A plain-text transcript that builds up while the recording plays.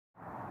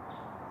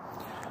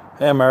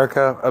Hey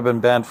America, I've been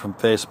banned from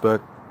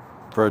Facebook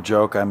for a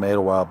joke I made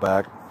a while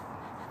back.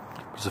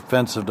 It was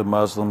offensive to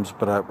Muslims,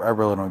 but I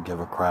really don't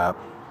give a crap.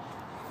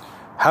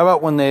 How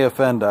about when they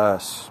offend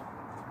us?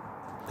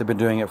 They've been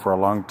doing it for a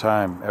long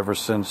time, ever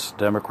since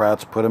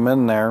Democrats put them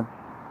in there,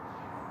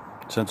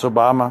 since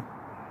Obama.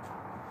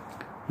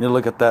 You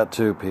look at that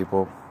too,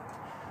 people.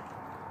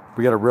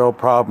 We got a real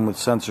problem with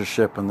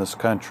censorship in this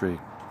country.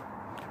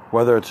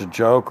 Whether it's a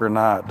joke or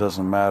not,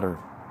 doesn't matter.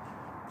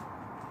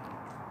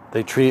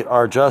 They treat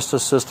our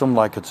justice system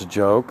like it's a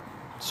joke.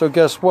 So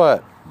guess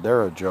what?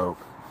 They're a joke.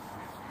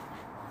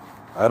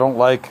 I don't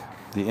like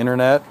the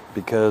internet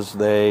because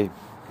they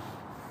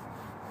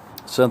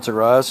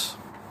censor us.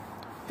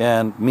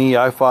 And me,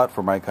 I fought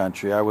for my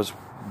country. I was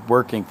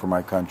working for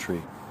my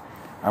country.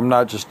 I'm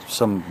not just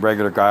some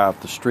regular guy off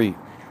the street.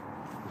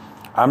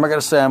 I'm not going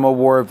to say I'm a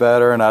war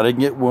veteran. I didn't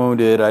get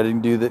wounded. I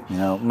didn't do that.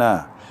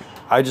 Nah.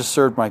 I just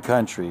served my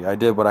country. I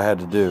did what I had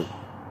to do.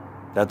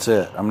 That's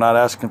it. I'm not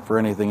asking for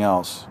anything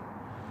else.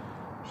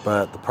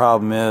 But the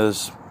problem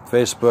is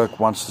Facebook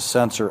wants to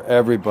censor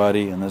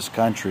everybody in this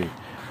country.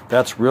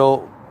 That's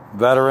real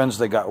veterans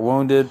that got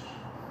wounded.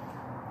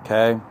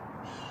 Okay?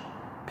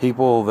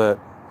 People that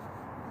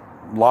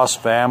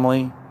lost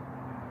family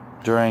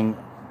during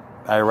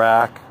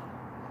Iraq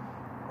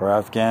or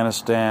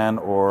Afghanistan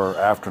or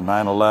after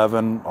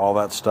 9/11, all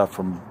that stuff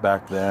from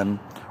back then,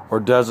 or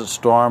Desert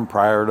Storm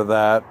prior to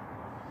that.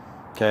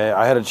 Okay,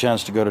 I had a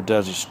chance to go to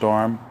Desert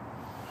Storm,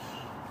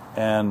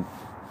 and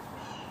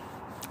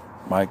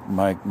my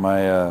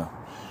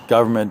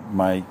government,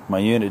 my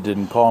unit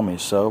didn't call me,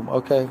 so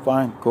okay,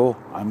 fine, cool,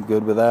 I'm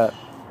good with that.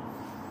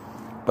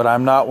 But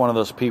I'm not one of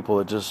those people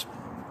that just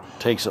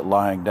takes it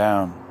lying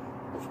down.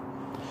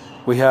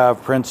 We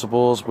have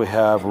principles, we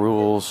have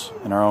rules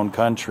in our own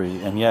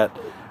country, and yet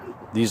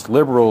these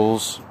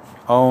liberals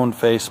own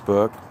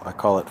Facebook. I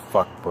call it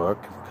fuckbook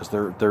because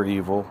they're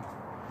evil.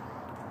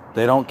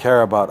 They don't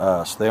care about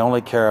us. They only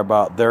care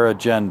about their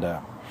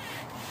agenda,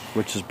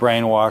 which is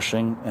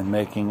brainwashing and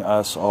making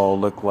us all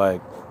look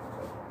like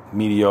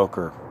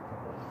mediocre.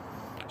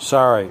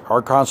 Sorry,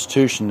 our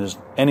Constitution is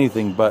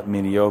anything but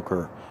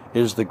mediocre. It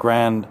is the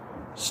grand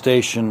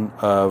station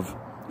of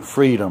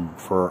freedom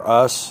for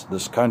us,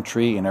 this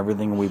country, and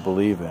everything we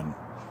believe in.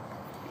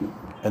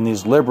 And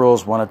these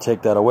liberals want to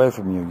take that away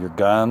from you. Your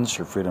guns,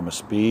 your freedom of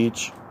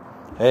speech.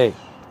 Hey,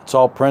 it's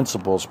all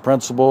principles.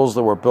 Principles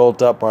that were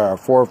built up by our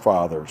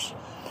forefathers.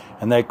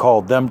 And they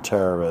called them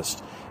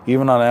terrorists.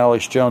 Even on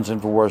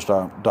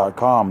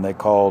AlexJonesInfowars.com, they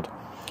called,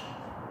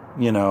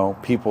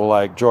 people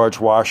like George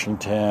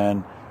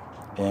Washington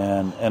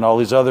and all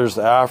these others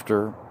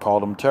after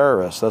called them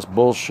terrorists. That's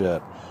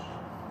bullshit.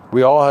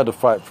 We all had to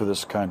fight for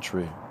this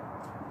country.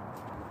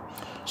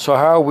 So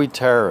how are we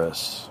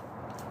terrorists?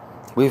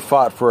 We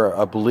fought for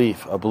a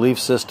belief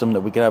system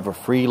that we can have a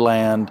free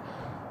land,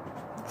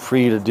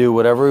 free to do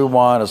whatever we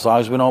want as long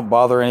as we don't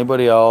bother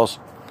anybody else.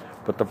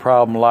 But the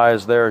problem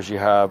lies there is you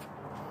have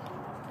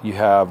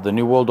the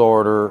New World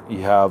Order,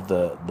 you have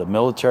the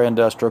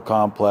military-industrial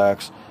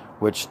complex,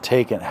 which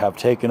have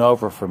taken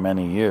over for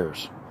many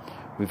years.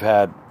 We've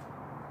had,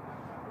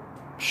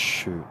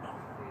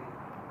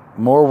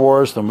 more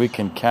wars than we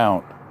can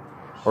count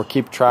or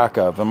keep track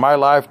of. In my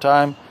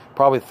lifetime,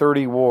 probably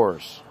 30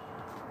 wars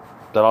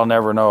that I'll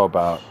never know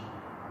about.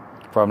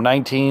 From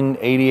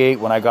 1988,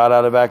 when I got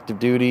out of active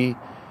duty,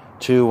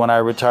 to when I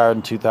retired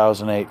in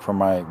 2008 from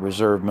my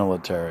reserve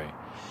military.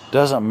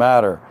 Doesn't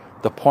matter.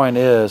 The point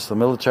is, the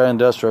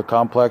military-industrial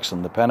complex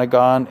and the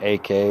Pentagon,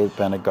 aka the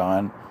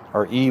Pentagon,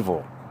 are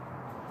evil.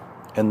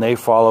 And they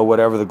follow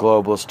whatever the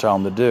globalists tell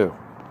them to do.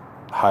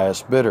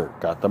 Highest bidder,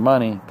 got the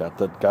money, got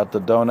the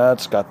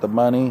donuts, got the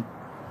money.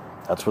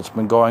 That's what's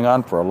been going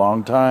on for a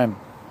long time.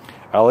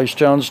 Alex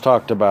Jones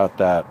talked about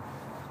that.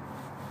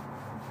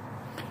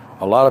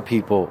 A lot of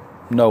people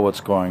know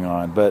what's going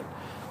on, but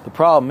the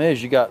problem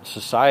is you got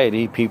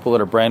society, people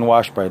that are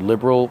brainwashed by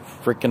liberal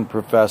freaking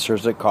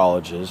professors at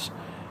colleges,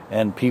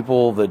 and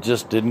people that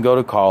just didn't go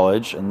to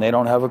college and they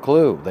don't have a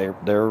clue.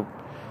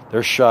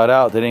 They're shut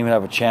out. They didn't even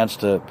have a chance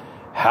to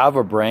have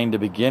a brain to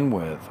begin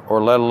with,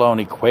 or let alone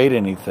equate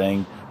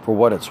anything for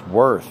what it's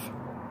worth.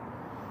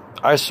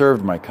 I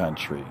served my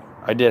country.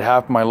 I did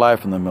half my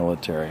life in the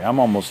military. I'm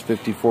almost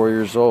 54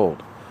 years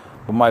old.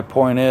 But my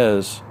point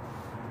is,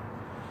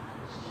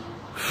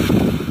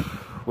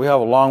 we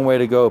have a long way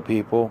to go,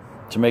 people,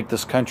 to make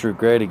this country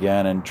great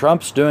again. And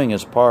Trump's doing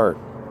his part.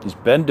 He's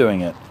been doing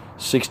it.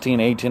 16,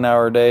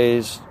 18-hour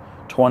days,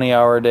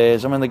 20-hour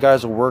days. I mean, the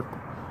guy's a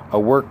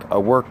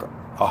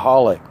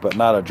workaholic, but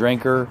not a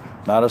drinker,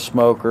 not a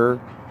smoker.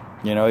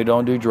 He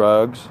don't do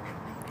drugs.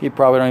 He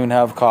probably don't even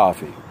have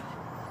coffee.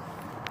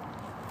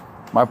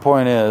 My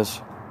point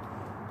is,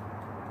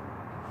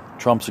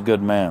 Trump's a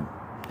good man.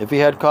 If he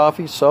had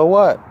coffee, so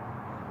what?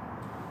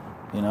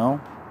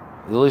 At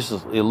least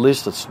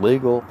it's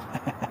legal.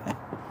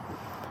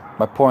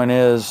 My point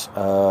is,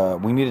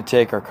 we need to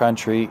take our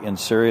country in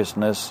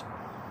seriousness.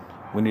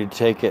 We need to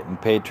take it in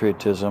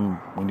patriotism.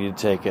 We need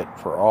to take it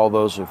for all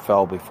those who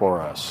fell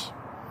before us.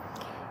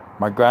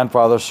 My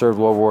grandfather served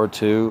World War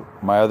II.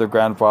 My other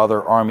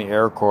grandfather, Army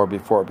Air Corps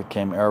before it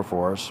became Air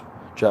Force,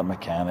 jet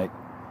mechanic.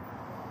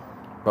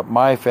 But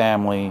my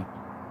family,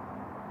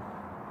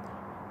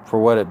 for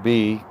what it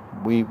be,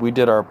 we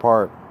did our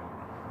part.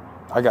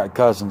 I got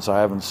cousins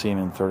I haven't seen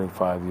in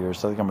 35 years.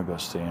 I think I'm going to go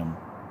see them.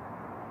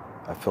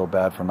 I feel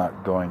bad for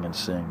not going and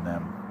seeing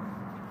them.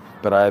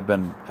 But I've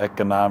been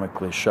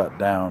economically shut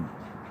down.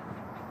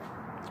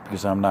 It's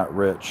because I'm not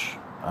rich.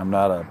 I'm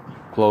not a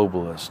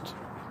globalist.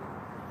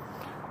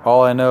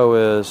 All I know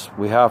is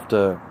we have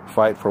to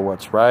fight for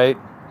what's right.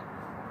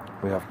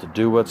 We have to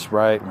do what's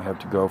right. And we have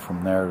to go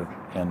from there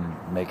and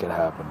make it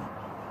happen.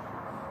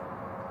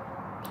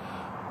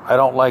 I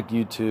don't like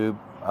YouTube.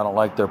 I don't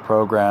like their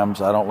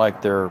programs. I don't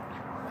like their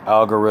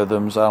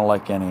algorithms. I don't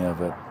like any of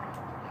it.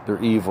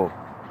 They're evil.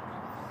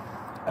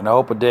 And I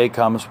hope a day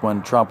comes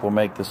when Trump will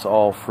make this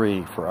all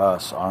free for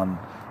us on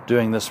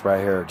doing this right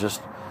here.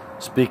 Just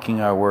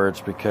speaking our words,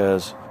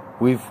 because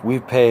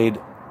we've paid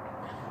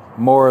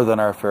more than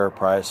our fair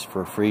price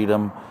for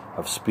freedom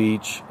of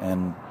speech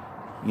and,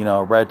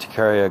 right to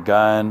carry a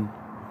gun,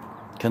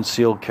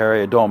 concealed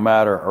carry, it don't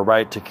matter, a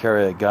right to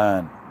carry a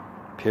gun,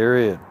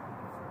 period.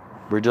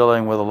 We're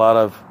dealing with a lot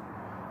of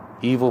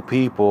evil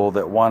people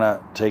that want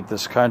to take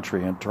this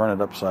country and turn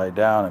it upside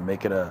down and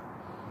make it a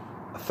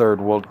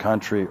third world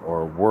country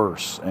or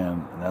worse,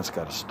 and that's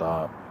got to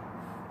stop.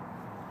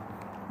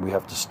 We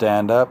have to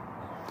stand up,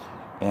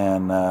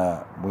 and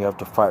we have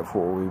to fight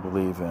for what we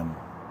believe in.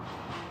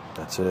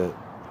 That's it.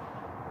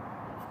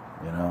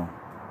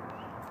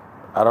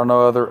 I don't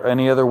know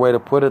any other way to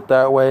put it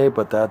that way,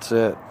 but that's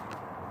it.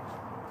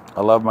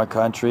 I love my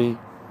country.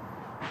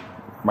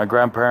 My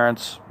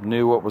grandparents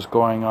knew what was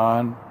going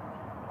on,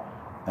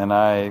 and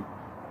I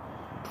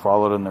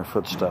followed in their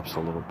footsteps a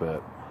little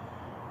bit.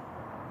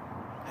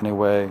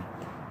 Anyway,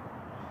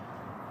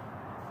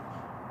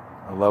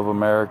 I love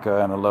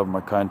America and I love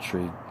my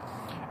country.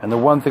 And the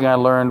one thing I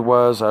learned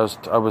was I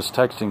was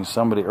texting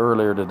somebody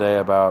earlier today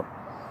about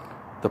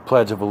the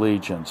Pledge of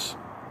Allegiance.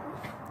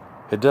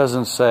 It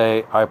doesn't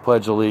say I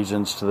pledge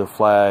allegiance to the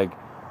flag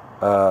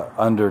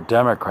under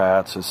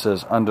Democrats. It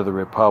says under the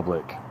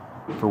Republic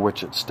for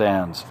which it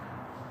stands.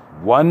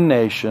 One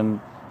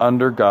nation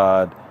under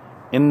God,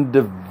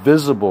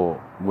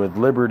 indivisible, with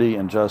liberty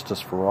and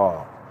justice for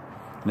all.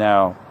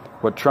 Now,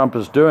 what Trump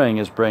is doing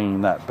is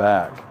bringing that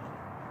back.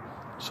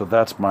 So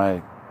that's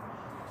my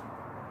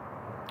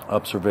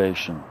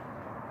observation.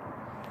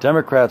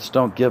 Democrats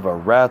don't give a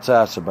rat's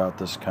ass about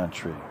this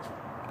country.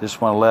 They just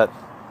want to let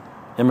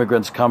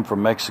immigrants come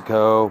from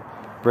Mexico,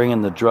 bring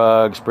in the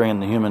drugs, bring in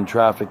the human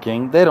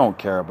trafficking. They don't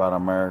care about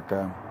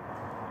America.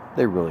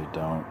 They really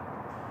don't.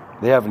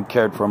 They haven't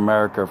cared for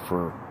America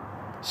for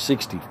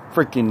 60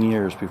 freaking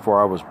years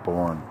before I was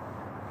born.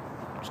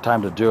 It's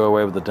time to do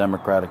away with the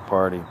Democratic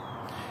Party.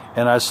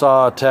 And I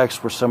saw a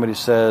text where somebody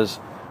says,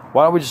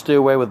 why don't we just do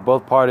away with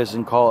both parties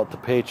and call it the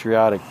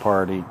Patriotic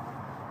Party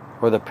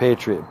or the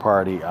Patriot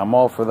Party? I'm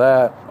all for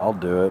that. I'll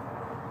do it.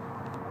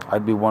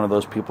 I'd be one of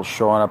those people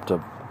showing up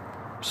to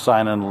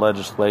sign in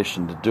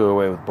legislation to do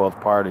away with both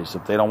parties.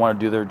 If they don't want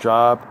to do their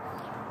job,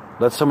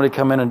 let somebody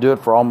come in and do it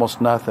for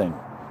almost nothing.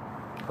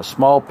 A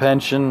small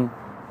pension,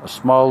 a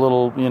small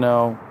little,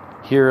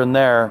 here and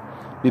there,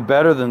 be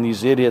better than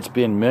these idiots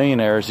being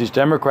millionaires. These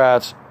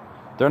Democrats,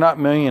 they're not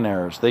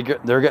millionaires.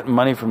 They're getting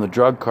money from the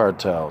drug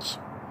cartels.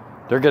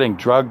 They're getting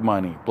drug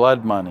money,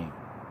 blood money.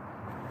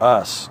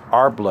 Us,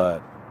 our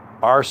blood,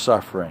 our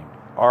suffering,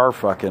 our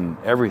fucking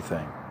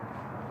everything.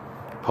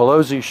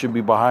 Pelosi should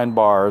be behind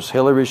bars.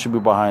 Hillary should be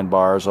behind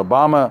bars.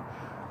 Obama,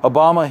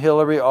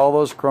 Hillary, all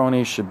those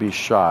cronies should be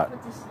shot.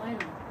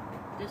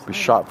 Be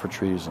shot for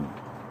treason.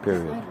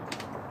 Period.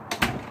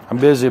 I'm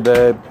busy,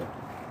 babe.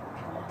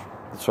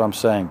 That's what I'm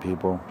saying,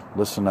 people.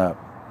 Listen up.